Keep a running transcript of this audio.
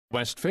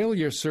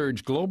Westphalia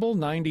Surge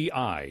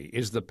Global90i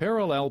is the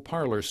parallel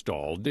parlor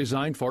stall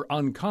designed for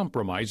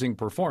uncompromising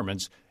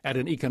performance at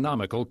an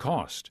economical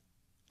cost.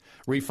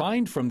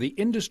 Refined from the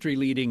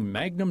industry-leading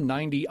Magnum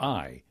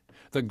 90i,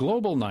 the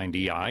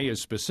Global90i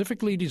is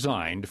specifically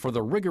designed for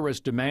the rigorous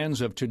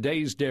demands of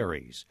today's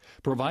dairies,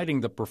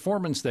 providing the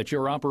performance that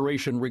your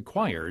operation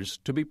requires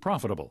to be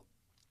profitable.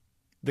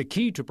 The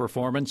key to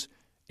performance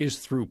is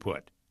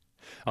throughput.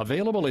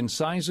 Available in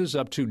sizes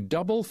up to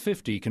double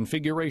 50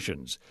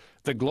 configurations,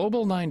 the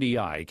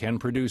Global90i can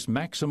produce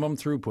maximum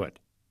throughput.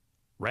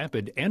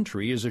 Rapid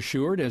entry is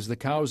assured as the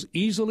cows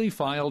easily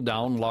file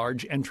down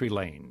large entry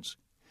lanes.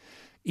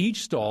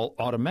 Each stall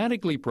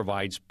automatically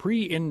provides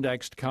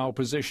pre-indexed cow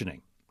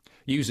positioning,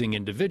 using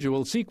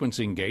individual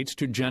sequencing gates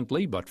to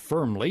gently but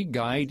firmly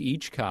guide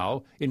each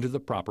cow into the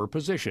proper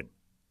position.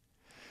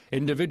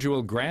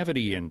 Individual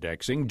gravity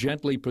indexing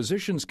gently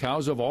positions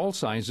cows of all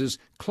sizes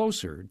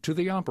closer to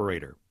the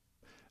operator.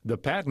 The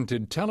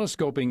patented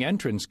telescoping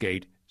entrance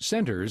gate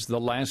centers the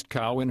last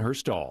cow in her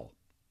stall.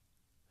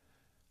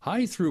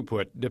 High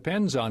throughput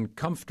depends on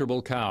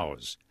comfortable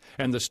cows,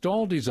 and the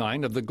stall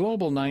design of the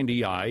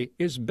Global90i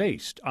is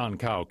based on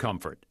cow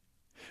comfort.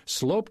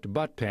 Sloped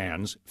butt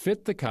pans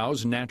fit the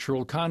cow's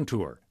natural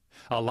contour,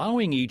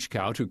 allowing each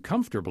cow to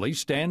comfortably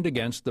stand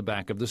against the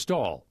back of the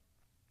stall.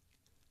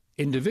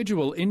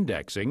 Individual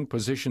indexing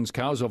positions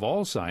cows of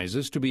all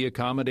sizes to be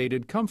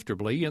accommodated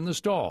comfortably in the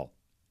stall.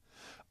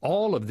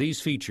 All of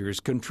these features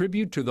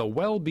contribute to the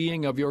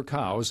well-being of your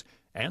cows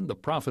and the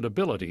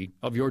profitability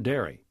of your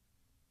dairy.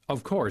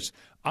 Of course,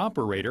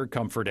 operator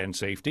comfort and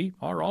safety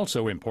are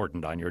also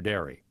important on your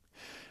dairy.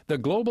 The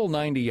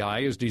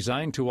Global90i is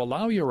designed to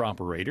allow your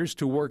operators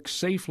to work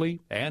safely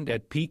and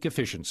at peak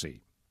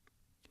efficiency.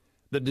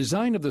 The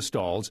design of the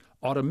stalls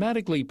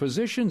automatically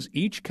positions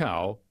each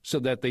cow so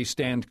that they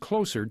stand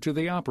closer to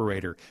the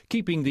operator,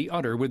 keeping the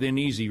udder within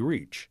easy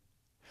reach.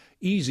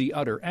 Easy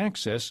udder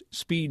access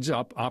speeds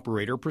up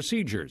operator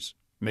procedures,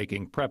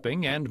 making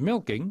prepping and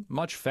milking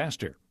much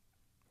faster.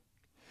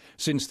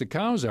 Since the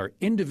cows are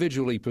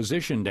individually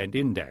positioned and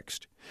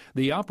indexed,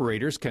 the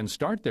operators can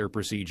start their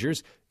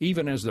procedures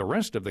even as the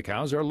rest of the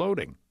cows are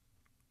loading.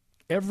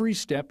 Every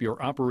step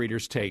your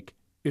operators take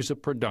is a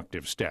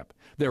productive step.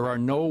 There are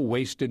no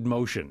wasted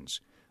motions.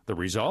 The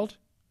result?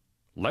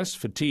 Less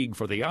fatigue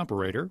for the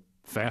operator,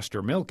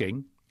 faster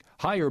milking,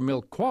 higher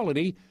milk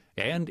quality,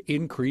 and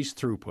increased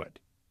throughput.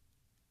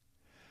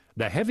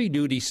 The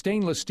heavy-duty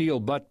stainless steel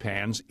butt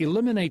pans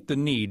eliminate the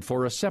need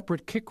for a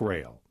separate kick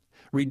rail,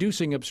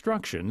 reducing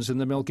obstructions in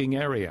the milking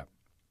area.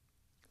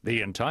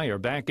 The entire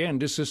back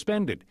end is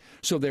suspended,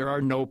 so there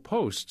are no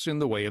posts in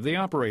the way of the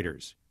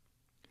operators.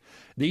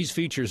 These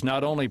features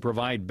not only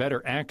provide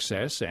better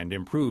access and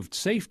improved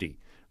safety,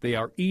 they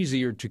are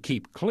easier to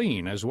keep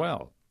clean as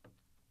well.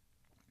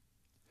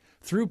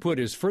 Throughput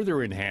is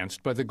further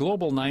enhanced by the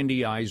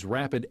Global90i's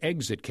rapid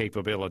exit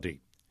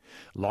capability.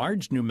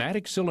 Large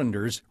pneumatic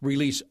cylinders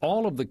release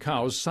all of the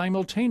cows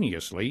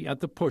simultaneously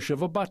at the push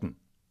of a button.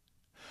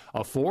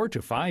 A 4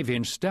 to 5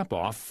 inch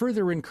step-off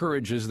further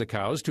encourages the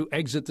cows to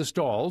exit the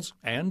stalls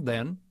and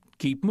then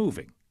keep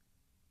moving.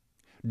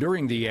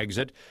 During the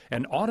exit,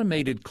 an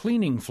automated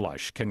cleaning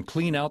flush can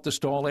clean out the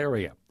stall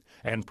area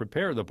and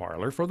prepare the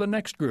parlor for the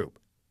next group.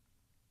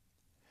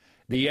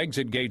 The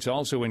exit gates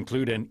also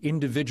include an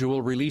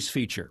individual release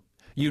feature,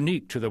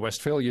 unique to the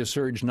Westphalia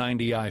Surge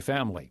 90i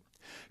family.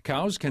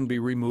 Cows can be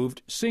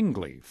removed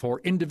singly for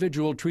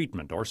individual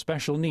treatment or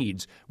special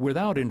needs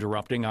without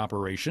interrupting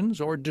operations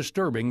or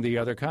disturbing the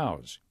other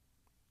cows.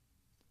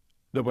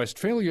 The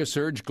Westphalia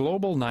Surge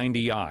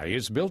Global90i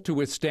is built to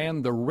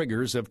withstand the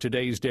rigors of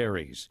today's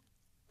dairies.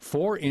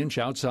 4-inch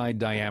outside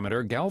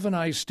diameter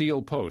galvanized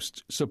steel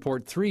posts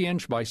support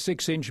 3-inch by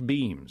 6-inch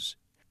beams.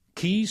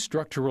 Key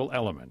structural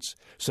elements,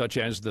 such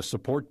as the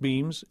support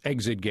beams,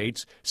 exit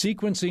gates,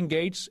 sequencing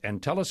gates,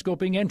 and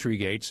telescoping entry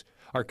gates,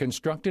 are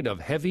constructed of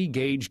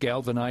heavy-gauge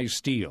galvanized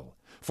steel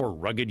for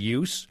rugged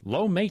use,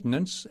 low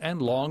maintenance,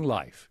 and long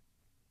life.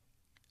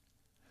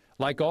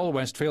 Like all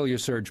Westphalia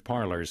Surge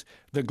parlors,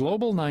 the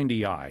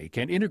Global90i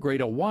can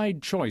integrate a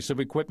wide choice of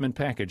equipment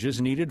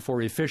packages needed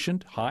for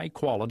efficient,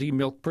 high-quality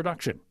milk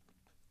production.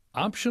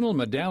 Optional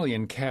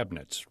medallion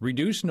cabinets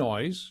reduce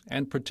noise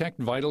and protect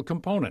vital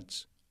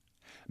components.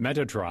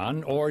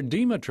 Metatron or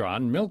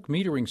Dematron milk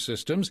metering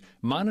systems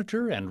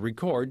monitor and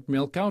record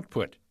milk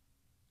output.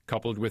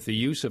 Coupled with the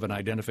use of an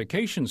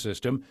identification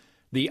system,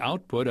 the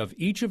output of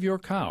each of your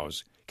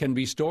cows can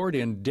be stored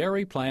in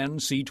Dairy Plan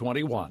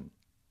C21.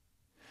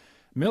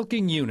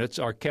 Milking units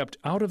are kept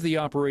out of the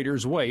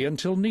operator's way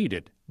until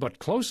needed, but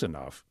close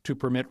enough to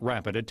permit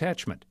rapid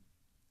attachment.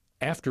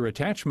 After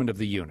attachment of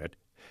the unit,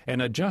 an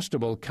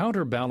adjustable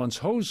counterbalance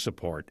hose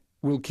support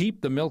will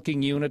keep the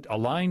milking unit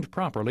aligned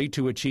properly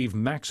to achieve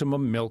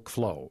maximum milk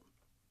flow.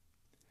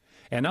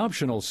 An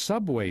optional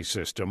subway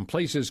system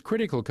places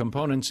critical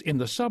components in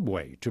the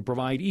subway to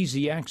provide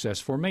easy access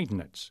for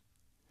maintenance.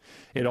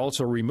 It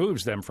also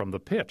removes them from the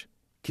pit,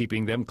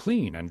 keeping them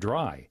clean and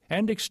dry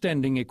and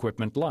extending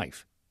equipment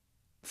life.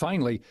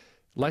 Finally,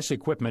 less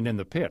equipment in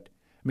the pit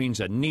means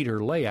a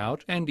neater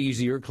layout and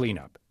easier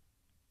cleanup.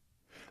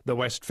 The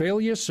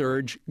Westphalia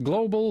Surge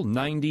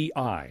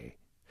Global90i,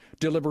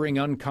 delivering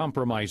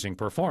uncompromising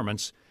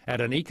performance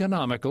at an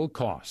economical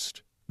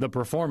cost. The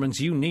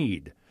performance you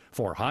need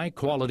for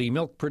high-quality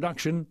milk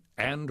production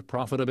and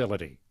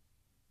profitability.